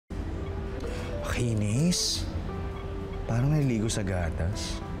Kinis? Parang naliligo sa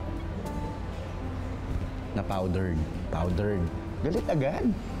gatas. Na powdered. Galit agad.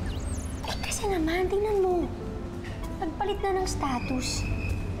 Eh kasi naman, tingnan mo. Nagpalit na ng status.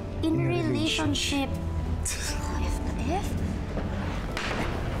 In relationship. Oh, F na F.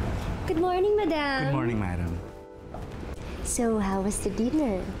 Good morning, madam. Good morning, madam. So, how was the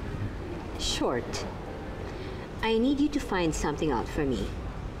dinner? Short. I need you to find something out for me.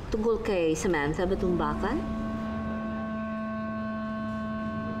 Tungkol kay Samantha ba itong bakal?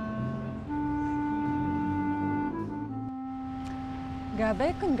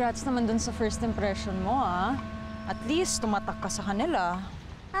 Grabe, congrats naman dun sa first impression mo, ah. At least, tumatak ka sa kanila.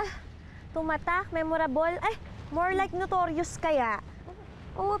 Ah, tumatak, memorable. Ay, more like notorious kaya.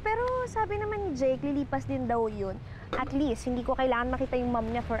 Oo, pero sabi naman ni Jake, lilipas din daw yun. At least, hindi ko kailangan makita yung mom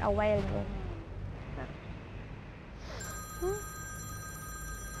niya for a while, no?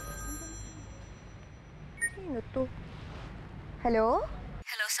 Sino to? Hello?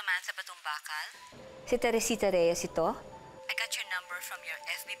 Hello, Samantha ba itong bakal? Si Teresita Reyes ito? I got your number from your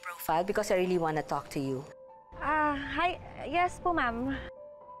FB profile because I really want to talk to you. Hi. Yes po, ma'am.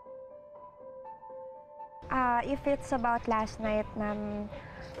 If it's about last night, ma'am...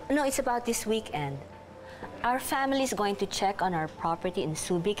 No, it's about this weekend. Our family is going to check on our property in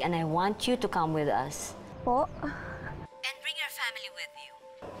Subic and I want you to come with us. Po? And bring your family with you.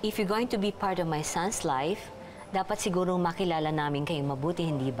 If you're going to be part of my son's life, dapat siguro makilala namin kayong mabuti,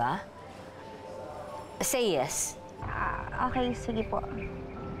 hindi ba? Say yes. Okay, sige po.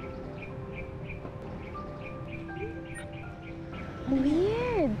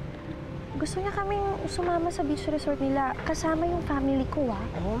 Weird. Gusto niya kaming sumama sa beach resort nila. Kasama yung family ko, ah.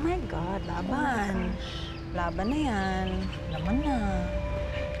 Oh my God, laban. Laban na yan. Laban na.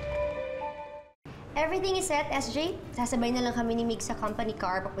 Everything is set, SJ. Sasabay na lang kami ni Mig sa company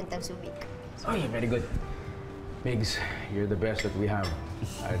car papuntang Subic. Oh, yeah, very good. Migs, you're the best that we have.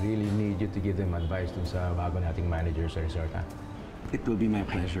 I really need you to give them advice dun sa bago nating manager sa resort, ha? It will be my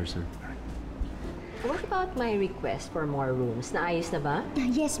pleasure, sir. What about my request for more rooms? Naayos na ba?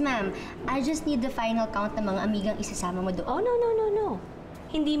 Yes, ma'am. I just need the final count ng mga amigang isasama mo doon. Oh, no.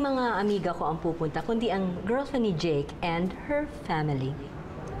 Hindi mga amiga ko ang pupunta, kundi ang girlfriend ni Jake and her family.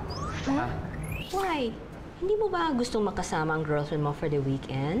 Huh? Why? Hindi mo ba gustong makasama ang girlfriend mo for the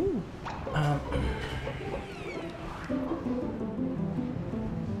weekend?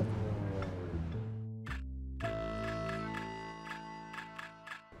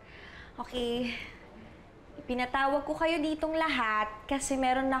 Okay. Pinatawag ko kayo ditong lahat kasi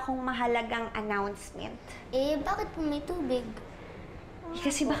meron na akong mahalagang announcement. Eh, bakit po may tubig?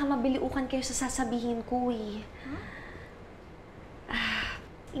 Kasi baka mabiliukan kayo sa sasabihin ko, eh.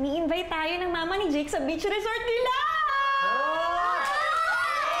 Ini-invite tayo ng mama ni Jake sa beach resort nila!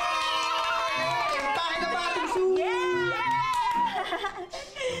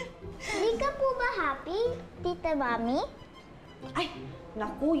 Hindi ka po ba happy, Tita Mami? Ay,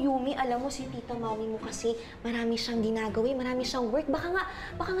 naku, Yumi, alam mo si Tita Mami mo kasi marami siyang ginagawin, marami siyang work. Baka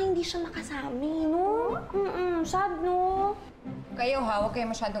nga hindi siya makasami, no? Sad, no? Kayo ha, huwag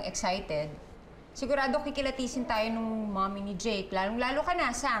kayo masyadong excited. Sigurado kikilatisin tayo nung mommy ni Jake. Lalong-lalo ka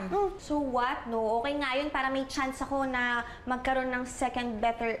na, Sam. So what, no? Okay nga yun para may chance ako na magkaroon ng second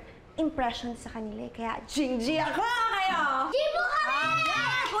better impression sa kanila. Kaya, G ako kayo! G mo kami!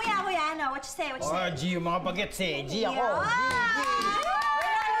 Kuya, ano? What you say? Oh, G, yung mga bagets eh. G ako.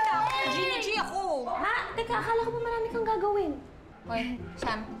 G ako! Ha? Teka, akala ko ba marami kang gagawin? Hoy,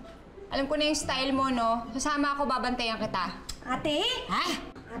 Sam. Alam ko na yung style mo, no? Sasama ako, babantayan kita. Ate? Ha?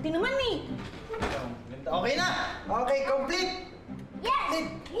 Ate naman eh. Okay na! Okay, complete! Yes!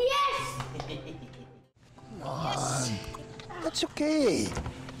 Yes! That's okay.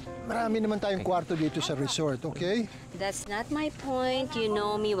 Marami naman tayong kwarto dito sa resort, okay? That's not my point. You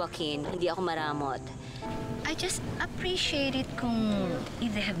know me, Joaquin. Hindi ako maramot. I just appreciate it kung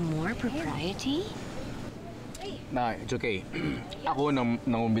if they have more propriety. Na, it's okay. Ako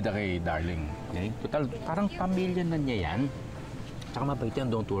nangumbida kay Darling. Okay? Total, parang pamilya na niya yan. Tsaka mabait yan,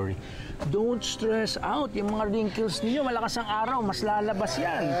 don't worry. Don't stress out. Yung mga wrinkles ninyo, malakas ang araw, mas lalabas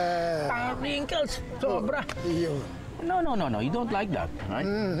yan. Wrinkles, sobra. No. You don't like that, right?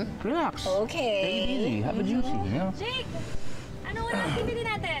 Relax. Okay. Take it easy. Have a juicy, you know? Jake! Ano ulang activity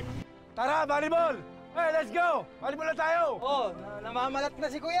natin? Tara, volleyball! Hey, let's go! Volleyball na tayo! Oh, namamalat na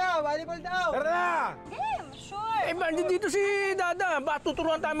si Kuya. Volleyball daw. Tara na! Game! Sure! Eh, man, dito si Dada. Ba,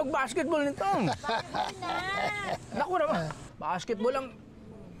 tuturuan tayo mag-basketball nito. Naku naman. Basketball ang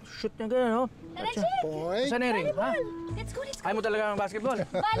shoot niya gano'n, no? Tara, Jake! Boy. Saan na rin, ha? Let's go! Ayaw mo talaga ng basketball?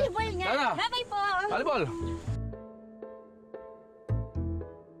 Volleyball nga! Tara! Bye-bye po! Volleyball!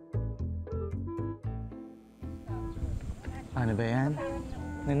 Ano ba yan?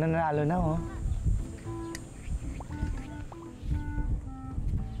 Nananalo na, oh.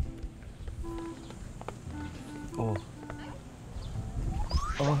 Oh.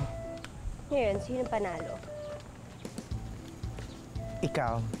 Oh. Ngayon, sino panalo?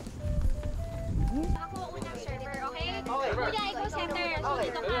 Ikaw. Ako unang server, okay? Kuya, ikaw center.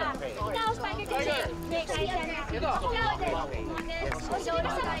 Dito ka. Ikaw, spiker kitchen. Next, ikaw. So,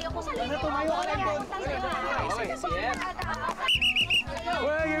 nasa tayo ko sa lino. Tumayo ka lang doon.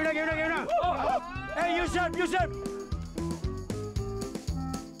 Game na! Hey, Heussaff!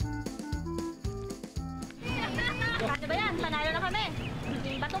 Paano ba yan? Panalo na kami.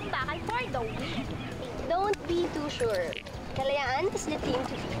 Batong bakal for the win. Don't be too sure. Kalayaan is the team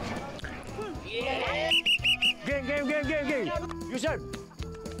to beat. Game! Heussaff!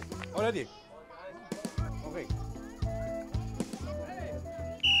 Already? Okay.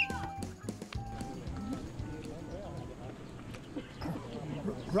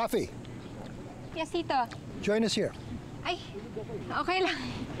 Raffy, Yes, Tito. join us here. Ay, okay lang.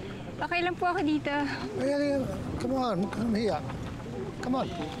 Okay lang po ako dito. Ay, come on, come here. Come on.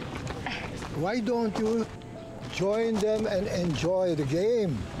 Why don't you join them and enjoy the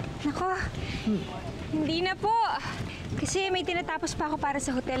game? Nako, hindi na po. Kasi may tinatapos pa ako para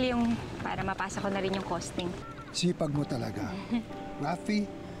sa hotel yung para mapasa ko na rin yung costing. Sipag mo talaga.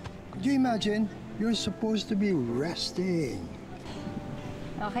 Raffy, could you imagine? You're supposed to be resting.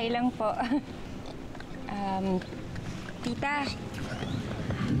 Okay lang po. Tita,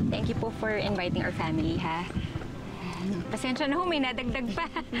 thank you po for inviting our family, ha? Pasensya na ho, may nadagdag pa.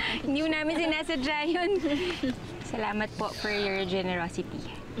 Hindi mo namin sinasadya yun. Salamat po for your generosity.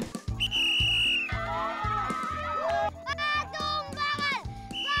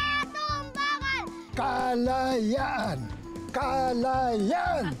 Kalayaan!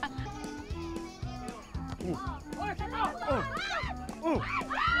 Kalayaan!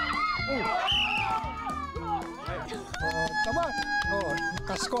 Tama! Oh,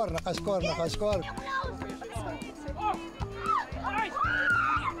 nakaskor.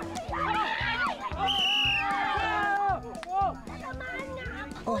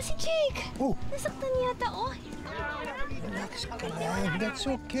 Oh, si Jake! Oh! Nasaktan yata, oh. Relax ka lang. That's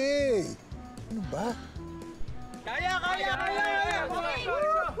okay. Ano ba? Kaya!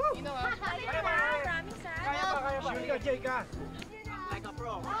 Promise, ha? Kaya ba? Sure ka, Jake, ha? Like a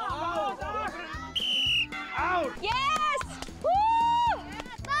pro. Out! Yes! Woo!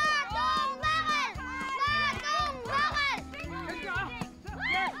 Batong bakal!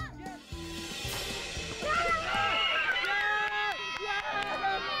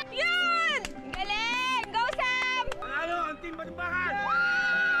 Yun! Galing! Go, Sam! Panalo ang team Batumbakan!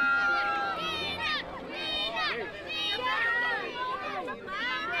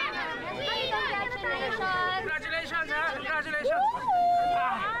 Congratulations, ha? Congratulations!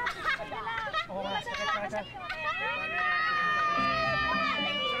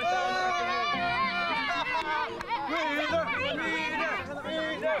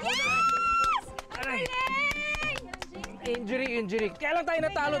 Injury. Kaya lang tayo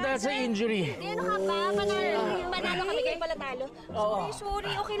natalo dahil sa injury. Ano ka ba? Panalo kami kayo pala talo.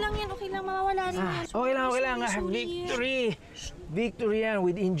 Sorry. Okay lang yan. Okay lang. Mawawala rin yan. Okay lang. Victory yan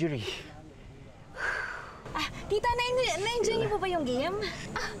with injury. Tita, na-enjoy niyo po ba yung game?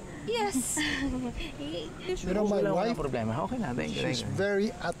 Yes. You know, my wife, Problema. Okay na. she's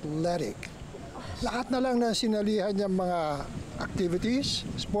very athletic. Lahat na lang na sinalihan niya mga activities,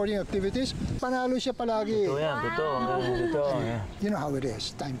 sporting activities, panalo siya palagi. Totoo yan. Totoo. You know how it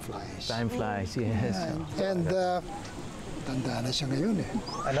is. Time flies. Time flies, yes. And tanda na siya ngayon eh.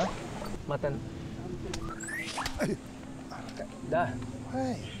 Ano?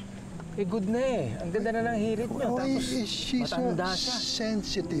 Ay. Good na eh. Ang ganda na ng hirit niyo. Tapos She's so matanda siya.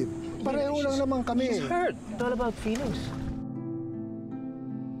 sensitive. Pareho lang naman kami. She's hurt. It's all about feelings.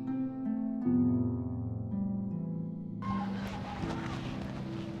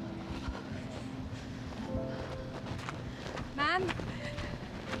 Ma'am?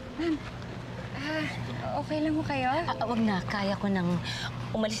 Okay lang ho kayo? Wag na. Kaya ko nang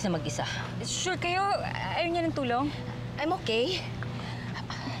umalis na mag-isa. Sure kayo? Ayaw niya ng tulong? I'm okay.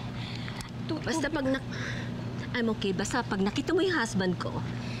 I'm okay. Basta pag nakita mo yung husband ko,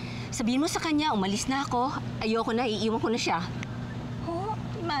 sabihin mo sa kanya, umalis na ako. Ayoko na, iiwan ko na siya. Oh,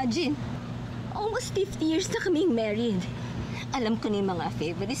 imagine. Almost 50 years na kaming married. Alam ko na yung mga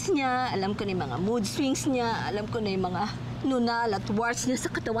favorites niya, alam ko na yung mga mood swings niya, alam ko na yung mga nunal at warts niya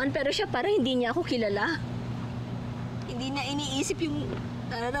sa katawan, pero siya parang hindi niya ako kilala. Hindi na iniisip yung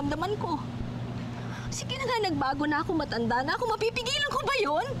nararamdaman ko. Sige na nga, nagbago na ako, matanda na ako, mapipigilan ko ba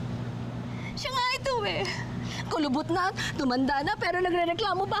yun? Siya nga ito, ako eh. Kulubot na, tumanda na, pero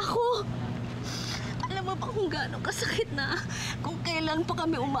nagre-reklamo pa ako. Alam mo ba kung gaano kasakit na kung kailan pa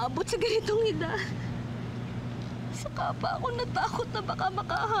kami umabot sa ganitong edad? Saka pa ako natakot na baka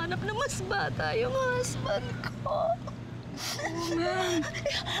makahanap na mas bata yung husband ko.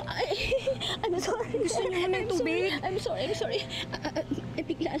 I'm sorry. Gusto niyo ng tubig? I'm sorry.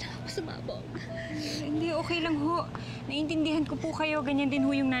 Bigla lang ako sumabog. Hindi, okay lang ho. Naiintindihan ko po kayo. Ganyan din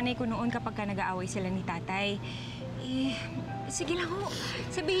ho yung nanay ko noon kapag ka nag-aaway sila ni tatay. Sige lang ho.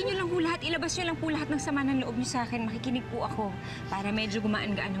 Sabihin niyo lang po lahat. Ilabas niyo lang po lahat ng sama ng loob niyo sa akin. Makikinig po ako. Para medyo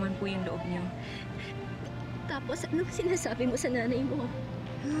gumaan-gaan naman po yung loob niyo. Tapos, anong sinasabi mo sa nanay mo?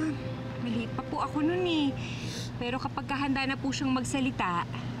 Maliit pa po ako noon eh. Pero kapag kahanda na po siyang magsalita,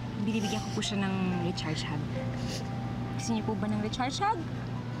 binibigyan ko po siya ng recharge hug. Gusto niyo po ba ng recharge hug?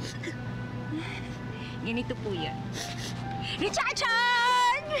 Ganito po yan. Recharge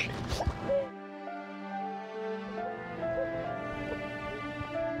hug!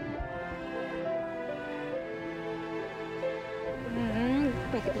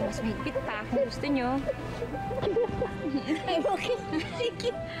 Pwede po mas mahigpit pa kung gusto niyo. I'm okay. Thank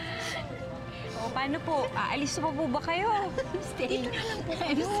you. O, paano po? Aalis na po ba kayo? Stay.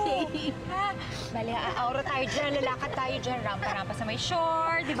 I'm staying. Ha? Bale, aura tayo dyan, lalakad tayo dyan, rampa-rampa sa may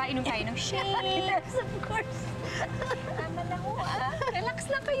shore, di ba? Inom tayo ng shake. Yes, of course. Tama lang ho, ah. Relax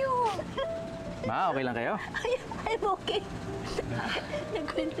lang kayo. Ma, okay lang kayo? I'm okay.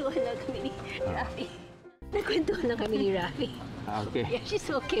 Nagkwentuhan lang kami ni Raffy. Nagkwentuhan lang kami ni Raffy. Okay. Yeah, she's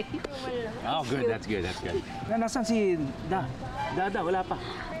okay. Oh, good. That's good. Nasaan si Dada? Wala pa.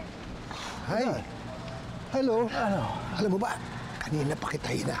 Hi. Hello. Alam mo ba, kanina pa kita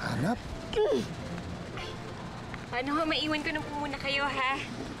hinahanap. Ano ho, maiwan ko na po muna kayo, ha?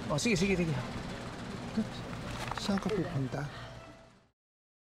 Oh, sige. Saan ka pupunta?